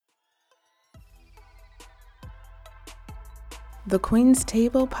The Queen's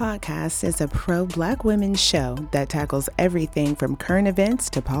Table podcast is a pro-Black women's show that tackles everything from current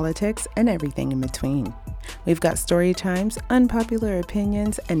events to politics and everything in between. We've got story times, unpopular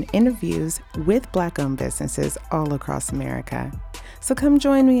opinions, and interviews with Black-owned businesses all across America. So come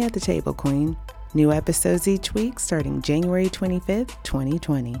join me at the table, Queen. New episodes each week starting January 25th,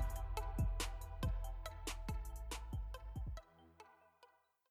 2020.